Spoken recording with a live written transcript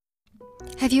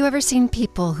Have you ever seen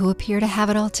people who appear to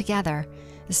have it all together,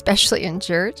 especially in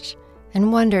church,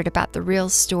 and wondered about the real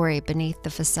story beneath the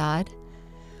facade?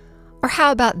 Or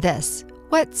how about this?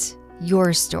 What's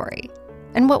your story?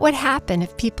 And what would happen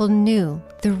if people knew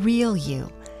the real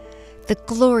you? The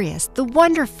glorious, the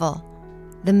wonderful,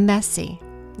 the messy,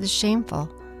 the shameful.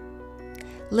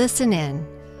 Listen in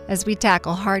as we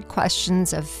tackle hard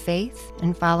questions of faith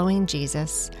and following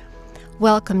Jesus.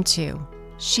 Welcome to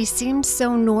She Seems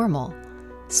So Normal,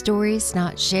 Stories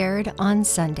Not Shared on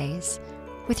Sundays,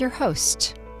 with your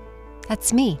host.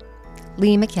 That's me,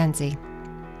 Lee McKenzie.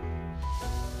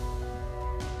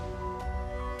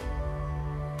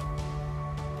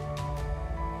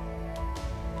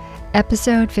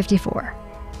 Episode 54.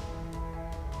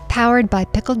 Powered by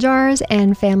pickle jars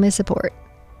and family support.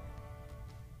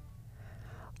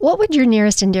 What would your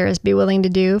nearest and dearest be willing to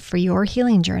do for your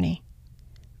healing journey?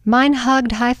 Mine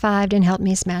hugged, high-fived, and helped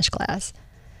me smash glass.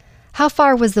 How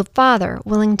far was the Father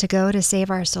willing to go to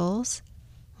save our souls?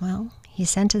 Well, he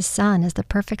sent his Son as the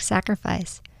perfect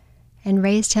sacrifice and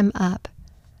raised him up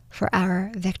for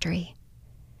our victory.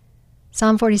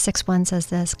 Psalm 46:1 says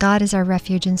this: God is our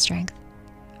refuge and strength,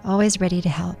 always ready to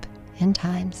help in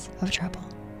times of trouble.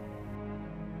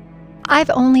 I've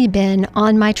only been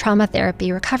on my trauma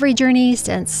therapy recovery journey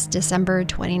since December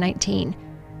 2019.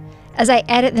 As I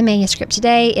edit the manuscript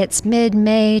today, it's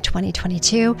mid-May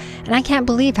 2022, and I can't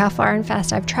believe how far and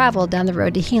fast I've traveled down the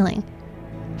road to healing.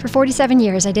 For 47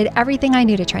 years, I did everything I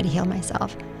knew to try to heal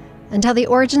myself, until the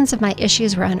origins of my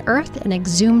issues were unearthed and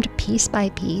exhumed piece by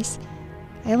piece.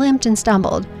 I limped and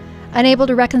stumbled, unable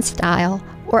to reconcile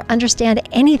or understand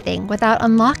anything without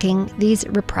unlocking these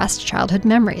repressed childhood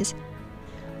memories.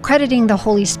 Crediting the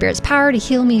Holy Spirit's power to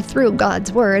heal me through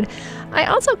God's Word, I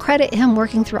also credit Him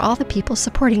working through all the people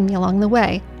supporting me along the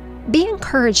way. Be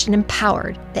encouraged and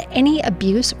empowered that any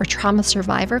abuse or trauma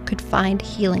survivor could find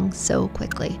healing so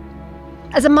quickly.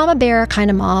 As a mama bear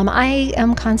kind of mom, I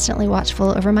am constantly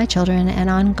watchful over my children and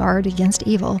on guard against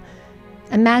evil.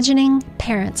 Imagining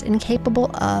parents incapable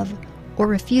of or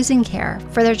refusing care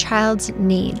for their child's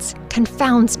needs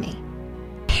confounds me.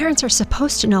 Parents are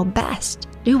supposed to know best,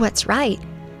 do what's right,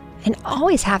 and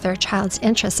always have their child's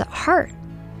interests at heart,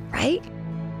 right?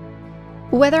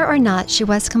 Whether or not she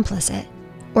was complicit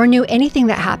or knew anything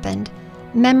that happened,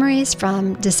 memories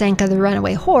from Desanka the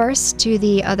runaway horse to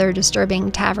the other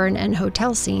disturbing tavern and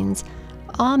hotel scenes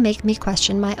all make me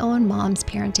question my own mom's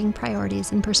parenting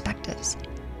priorities and perspectives.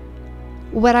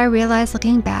 What I realized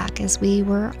looking back is we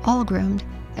were all groomed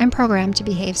and programmed to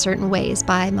behave certain ways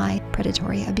by my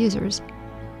predatory abusers.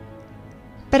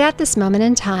 But at this moment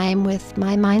in time, with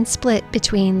my mind split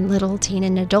between little teen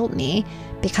and adult me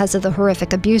because of the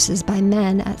horrific abuses by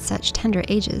men at such tender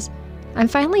ages, I'm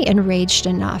finally enraged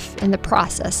enough in the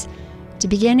process to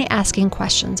begin asking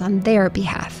questions on their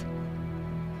behalf.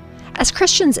 As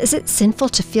Christians, is it sinful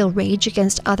to feel rage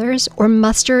against others or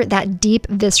muster that deep,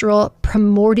 visceral,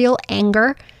 primordial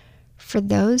anger for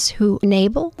those who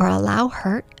enable or allow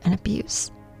hurt and abuse?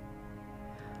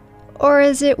 Or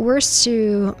is it worse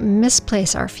to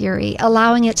misplace our fury,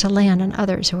 allowing it to land on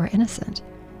others who are innocent?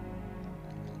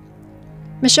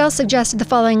 Michelle suggested the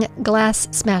following glass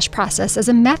smash process as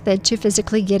a method to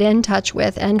physically get in touch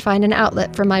with and find an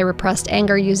outlet for my repressed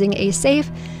anger using a safe,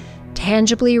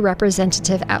 tangibly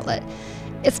representative outlet.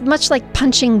 It's much like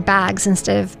punching bags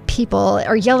instead of people,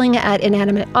 or yelling at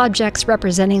inanimate objects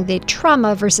representing the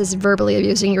trauma versus verbally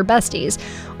abusing your besties,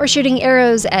 or shooting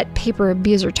arrows at paper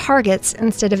abuser targets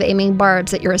instead of aiming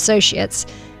barbs at your associates.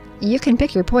 You can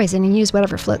pick your poison and use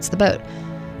whatever floats the boat.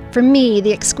 For me,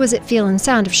 the exquisite feel and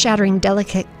sound of shattering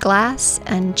delicate glass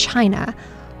and china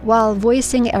while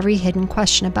voicing every hidden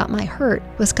question about my hurt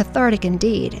was cathartic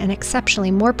indeed, and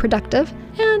exceptionally more productive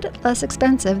and less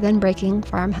expensive than breaking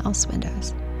farmhouse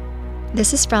windows.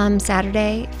 This is from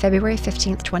Saturday, February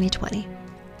 15th, 2020.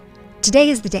 Today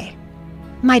is the day.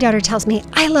 My daughter tells me,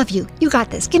 "I love you. You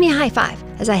got this. Give me a high five,"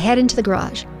 as I head into the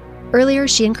garage. Earlier,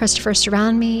 she and Christopher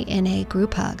surround me in a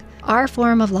group hug, our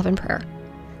form of love and prayer.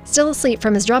 Still asleep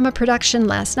from his drama production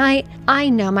last night, I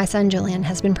know my son Julian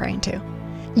has been praying too.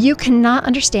 You cannot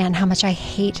understand how much I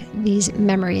hate these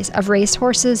memories of race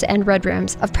horses and red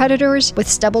rooms, of predators with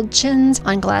stubbled chins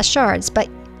on glass shards, but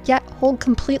yet hold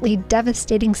completely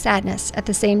devastating sadness at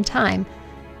the same time.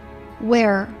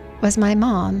 Where was my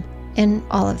mom in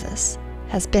all of this?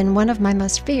 Has been one of my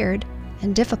most feared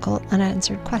and difficult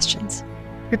unanswered questions.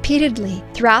 Repeatedly,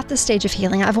 throughout the stage of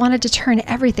healing, I've wanted to turn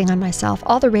everything on myself,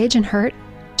 all the rage and hurt,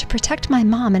 to protect my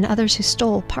mom and others who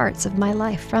stole parts of my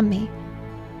life from me.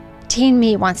 Teen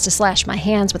me wants to slash my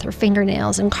hands with her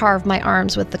fingernails and carve my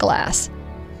arms with the glass.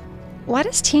 Why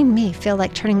does teen me feel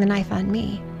like turning the knife on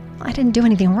me? I didn't do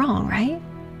anything wrong, right?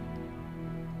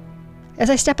 As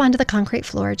I step onto the concrete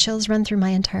floor, chills run through my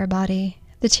entire body.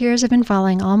 The tears have been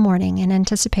falling all morning in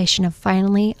anticipation of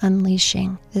finally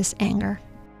unleashing this anger.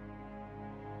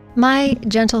 My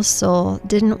gentle soul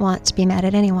didn't want to be mad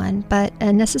at anyone, but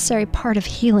a necessary part of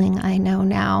healing, I know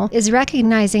now, is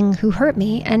recognizing who hurt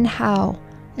me and how,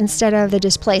 instead of the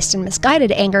displaced and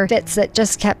misguided anger fits that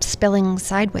just kept spilling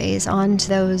sideways onto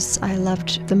those I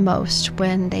loved the most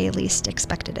when they least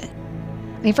expected it.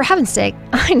 I mean, for heaven's sake,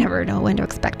 I never know when to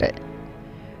expect it.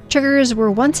 Triggers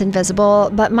were once invisible,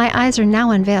 but my eyes are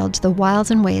now unveiled to the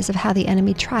wiles and ways of how the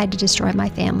enemy tried to destroy my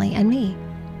family and me.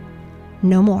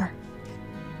 No more.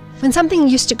 When something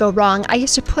used to go wrong, I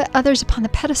used to put others upon the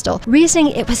pedestal,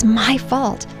 reasoning it was my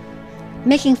fault.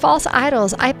 Making false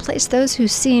idols, I placed those who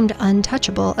seemed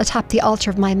untouchable atop the altar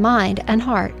of my mind and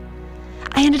heart.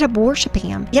 I ended up worshiping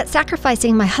him, yet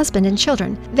sacrificing my husband and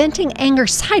children, venting anger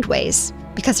sideways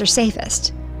because they're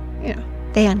safest.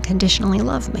 They unconditionally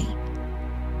love me.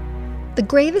 The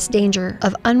gravest danger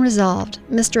of unresolved,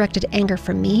 misdirected anger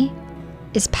from me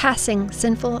is passing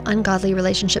sinful, ungodly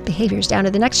relationship behaviors down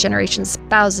to the next generation's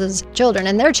spouses, children,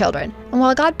 and their children. And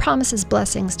while God promises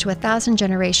blessings to 1,000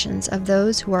 generations of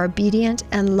those who are obedient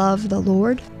and love the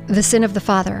Lord, the sin of the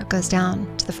father goes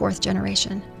down to the 4th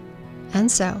generation.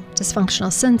 And so,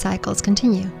 dysfunctional sin cycles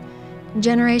continue,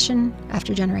 generation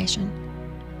after generation.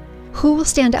 Who will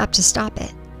stand up to stop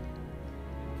it?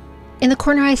 In the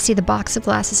corner, I see the box of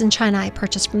glasses and china I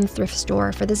purchased from the thrift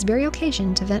store for this very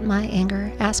occasion to vent my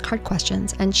anger, ask hard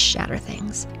questions, and shatter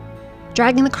things.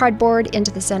 Dragging the cardboard into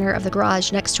the center of the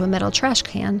garage next to a metal trash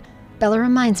can, Bella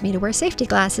reminds me to wear safety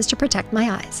glasses to protect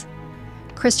my eyes.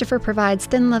 Christopher provides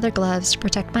thin leather gloves to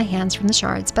protect my hands from the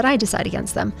shards, but I decide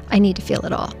against them. I need to feel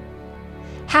it all.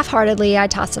 Half-heartedly, I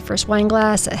toss the first wine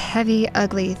glass, a heavy,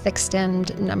 ugly,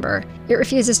 thick-stemmed number. It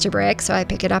refuses to break, so I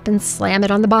pick it up and slam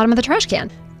it on the bottom of the trash can.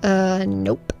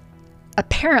 Nope.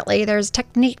 Apparently, there's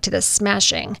technique to this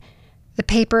smashing. The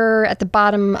paper at the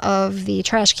bottom of the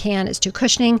trash can is too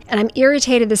cushioning, and I'm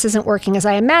irritated this isn't working as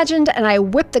I imagined, and I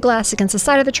whip the glass against the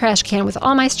side of the trash can with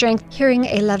all my strength, hearing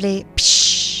a lovely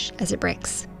pshh as it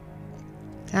breaks.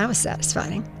 That was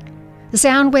satisfying. The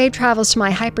sound wave travels to my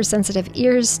hypersensitive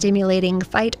ears, stimulating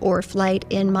fight or flight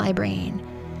in my brain.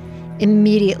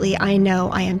 Immediately, I know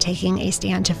I am taking a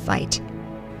stand to fight.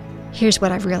 Here's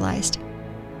what I've realized.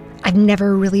 I've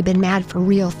never really been mad for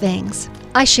real things.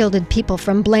 I shielded people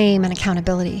from blame and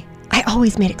accountability. I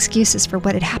always made excuses for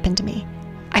what had happened to me.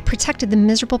 I protected the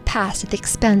miserable past at the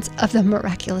expense of the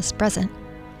miraculous present.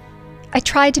 I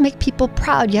tried to make people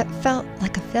proud, yet felt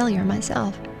like a failure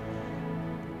myself.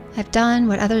 I've done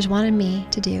what others wanted me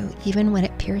to do, even when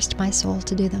it pierced my soul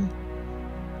to do them.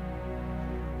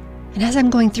 And as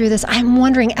I'm going through this, I'm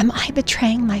wondering, am I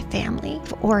betraying my family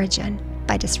of origin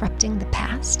by disrupting the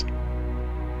past?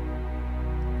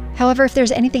 However, if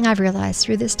there's anything I've realized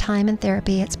through this time in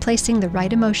therapy, it's placing the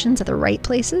right emotions at the right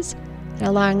places and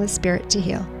allowing the spirit to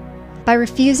heal. By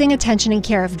refusing attention and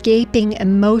care of gaping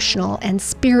emotional and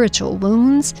spiritual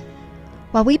wounds,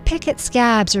 while we pick at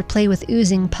scabs or play with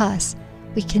oozing pus,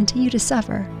 we continue to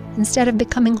suffer instead of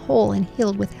becoming whole and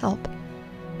healed with help.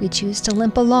 We choose to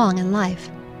limp along in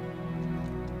life.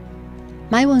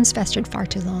 My wounds festered far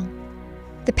too long.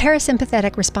 The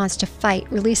parasympathetic response to fight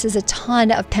releases a ton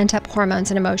of pent-up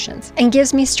hormones and emotions and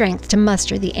gives me strength to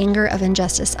muster the anger of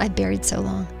injustice I've buried so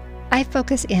long. I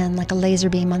focus in like a laser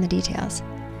beam on the details,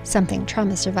 something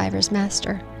trauma survivors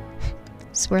master,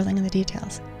 swirling in the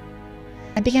details.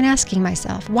 I begin asking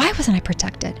myself, why wasn't I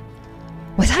protected?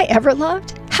 Was I ever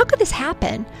loved? How could this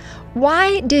happen?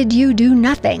 Why did you do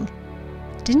nothing?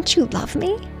 Didn't you love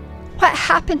me? What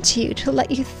happened to you to let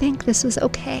you think this was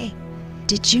okay?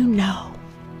 Did you know?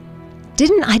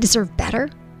 Didn't I deserve better?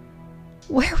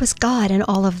 Where was God in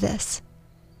all of this?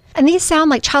 And these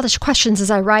sound like childish questions as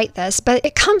I write this, but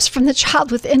it comes from the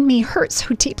child within me hurt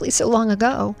so deeply so long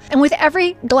ago. And with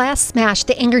every glass smash,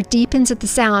 the anger deepens as the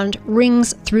sound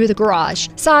rings through the garage.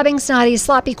 Sobbing, snotty,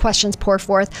 sloppy questions pour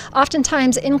forth,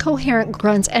 oftentimes incoherent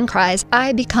grunts and cries.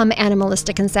 I become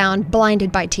animalistic in sound,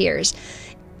 blinded by tears.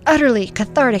 Utterly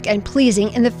cathartic and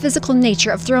pleasing in the physical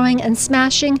nature of throwing and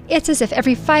smashing, it's as if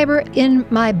every fiber in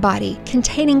my body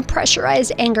containing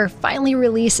pressurized anger finally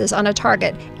releases on a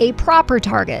target, a proper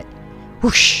target.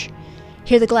 Whoosh!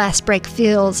 Hear the glass break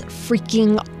feels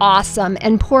freaking awesome,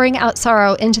 and pouring out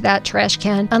sorrow into that trash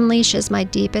can unleashes my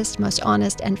deepest, most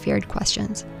honest, and feared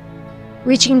questions.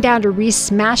 Reaching down to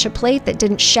re-smash a plate that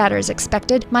didn't shatter as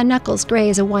expected, my knuckles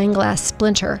graze a wine glass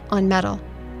splinter on metal.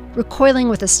 Recoiling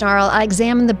with a snarl, I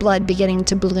examine the blood beginning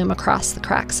to bloom across the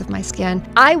cracks of my skin.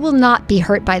 I will not be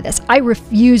hurt by this. I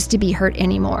refuse to be hurt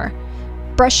anymore.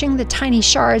 brushing the tiny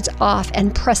shards off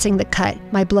and pressing the cut.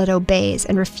 My blood obeys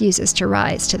and refuses to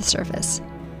rise to the surface.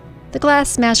 The glass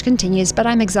smash continues, but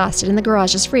I'm exhausted and the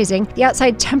garage is freezing. The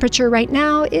outside temperature right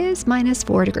now is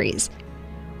 -4 degrees.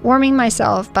 Warming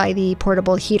myself by the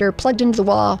portable heater plugged into the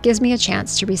wall gives me a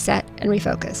chance to reset and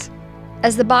refocus.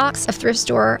 As the box of thrift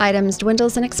store items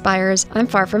dwindles and expires, I'm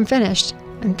far from finished.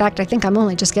 In fact, I think I'm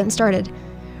only just getting started.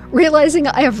 Realizing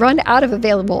I have run out of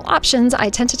available options, I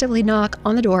tentatively knock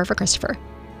on the door for Christopher.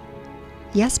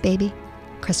 "Yes, baby,"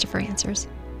 Christopher answers.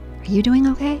 "Are you doing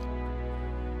okay?"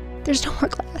 "There's no more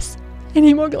glass. I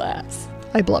need more glass,"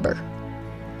 I blubber.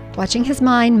 Watching his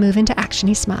mind move into action,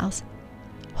 he smiles.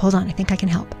 "Hold on, I think I can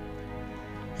help."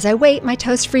 As I wait, my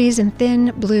toes freeze in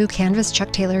thin, blue canvas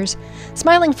Chuck Taylors.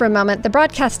 Smiling for a moment, the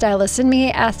broadcast stylist in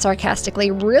me asks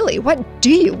sarcastically, "Really, what do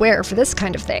you wear for this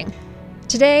kind of thing?"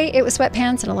 Today, it was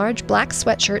sweatpants and a large black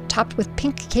sweatshirt topped with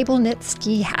pink cable knit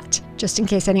ski hat, just in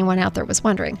case anyone out there was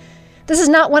wondering. This is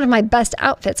not one of my best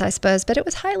outfits, I suppose, but it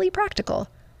was highly practical.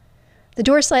 The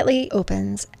door slightly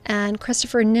opens, and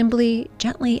Christopher nimbly,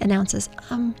 gently announces,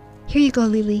 "Here you go,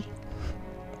 Lily."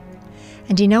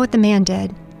 And do you know what the man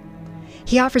did?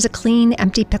 He offers a clean,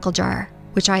 empty pickle jar,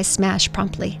 which I smash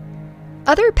promptly.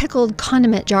 Other pickled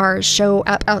condiment jars show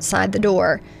up outside the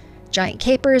door. Giant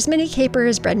capers, mini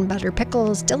capers, bread and butter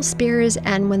pickles, dill spears,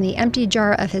 and when the empty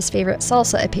jar of his favorite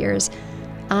salsa appears,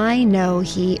 I know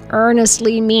he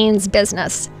earnestly means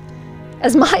business.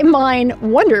 As my mind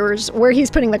wonders where he's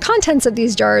putting the contents of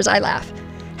these jars, I laugh.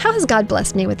 How has God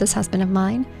blessed me with this husband of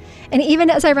mine? And even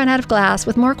as I run out of glass,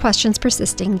 with more questions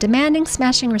persisting, demanding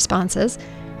smashing responses,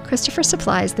 Christopher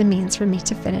supplies the means for me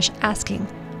to finish asking,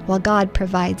 while God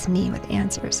provides me with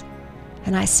answers.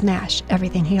 And I smash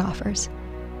everything he offers.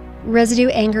 Residue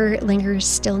anger lingers,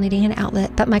 still needing an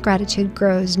outlet, but my gratitude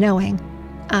grows knowing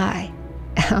I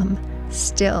am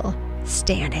still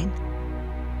standing.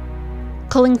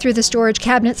 Culling through the storage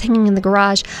cabinets hanging in the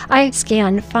garage, I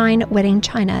scan fine wedding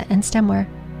china and stemware.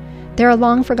 There are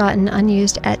long-forgotten,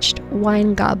 unused etched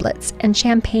wine goblets and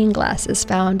champagne glasses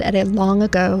found at a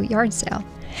long-ago yard sale.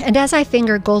 And as I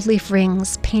finger gold leaf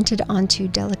rings painted onto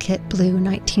delicate blue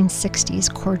 1960s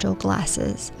cordial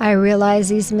glasses, I realize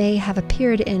these may have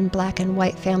appeared in black and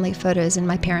white family photos in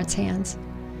my parents' hands.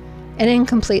 An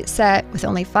incomplete set with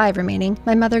only 5 remaining,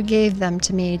 my mother gave them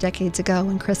to me decades ago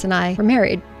when Chris and I were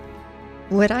married.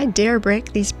 Would I dare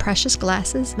break these precious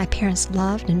glasses my parents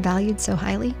loved and valued so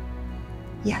highly?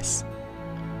 Yes.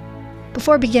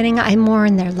 Before beginning, I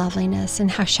mourn their loveliness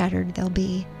and how shattered they'll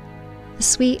be. The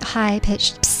sweet,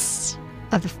 high-pitched psst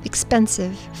of the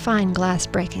expensive, fine glass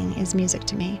breaking is music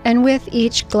to me. And with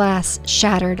each glass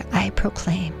shattered, I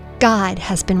proclaim, God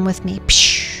has been with me.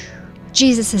 Psh.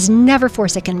 Jesus has never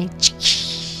forsaken me.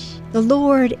 The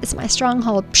Lord is my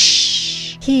stronghold.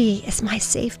 Psh. He is my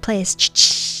safe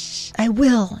place. I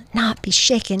will not be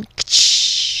shaken.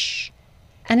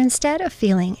 And instead of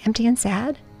feeling empty and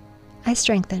sad, I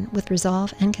strengthen with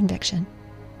resolve and conviction.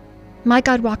 My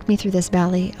God walked me through this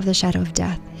valley of the shadow of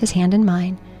death, his hand in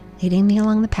mine, leading me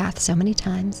along the path so many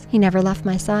times. He never left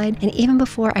my side, and even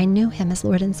before I knew him as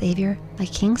Lord and Savior, my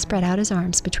King spread out his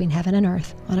arms between heaven and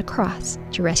earth on a cross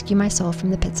to rescue my soul from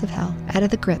the pits of hell, out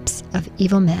of the grips of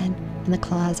evil men and the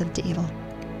claws of evil.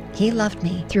 He loved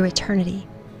me through eternity,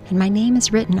 and my name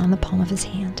is written on the palm of his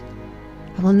hand.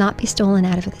 I will not be stolen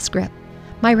out of his grip.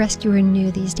 My rescuer knew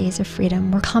these days of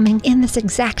freedom were coming in this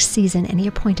exact season, and he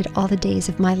appointed all the days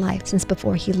of my life since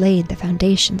before he laid the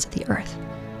foundations of the earth.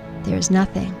 There is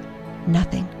nothing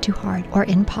too hard or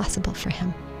impossible for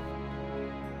him.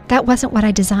 That wasn't what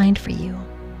I designed for you.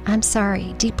 I'm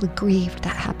sorry, deeply grieved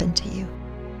that happened to you.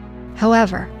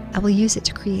 However, I will use it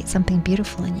to create something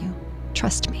beautiful in you.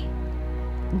 Trust me.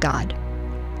 God.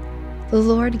 The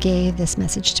Lord gave this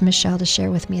message to Michelle to share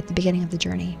with me at the beginning of the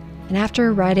journey. And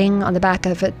after writing on the back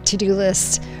of a to-do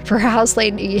list for her house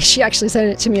lady, she actually sent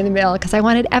it to me in the mail because I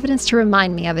wanted evidence to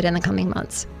remind me of it in the coming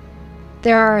months.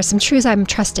 There are some truths I'm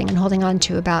trusting and holding on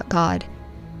to about God.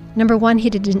 Number 1, He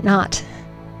did not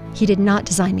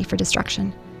design me for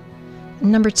destruction.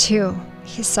 Number 2,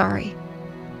 He's sorry.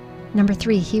 Number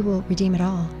 3, He will redeem it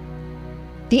all.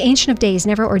 The Ancient of Days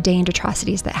never ordained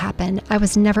atrocities that happen. I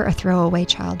was never a throwaway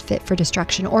child fit for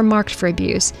destruction or marked for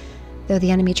abuse, though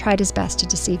the enemy tried his best to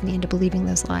deceive me into believing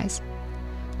those lies.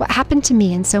 What happened to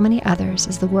me and so many others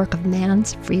is the work of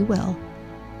man's free will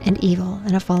and evil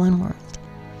in a fallen world.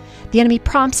 The enemy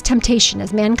prompts temptation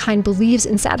as mankind believes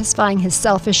in satisfying his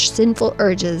selfish, sinful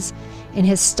urges in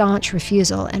his staunch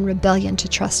refusal and rebellion to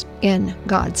trust in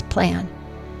God's plan.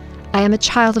 I am a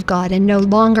child of God and no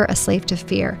longer a slave to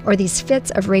fear or these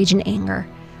fits of rage and anger.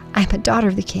 I am a daughter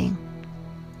of the King.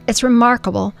 It's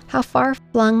remarkable how far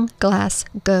flung glass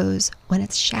goes when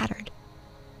it's shattered.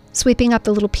 Sweeping up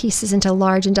the little pieces into a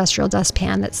large industrial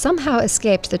dustpan that somehow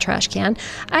escaped the trash can,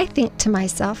 I think to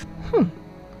myself,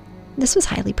 this was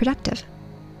highly productive.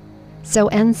 So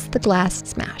ends the glass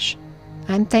smash.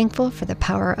 I'm thankful for the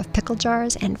power of pickle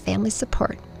jars and family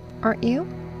support. Aren't you?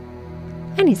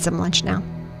 I need some lunch now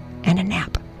and a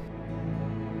nap.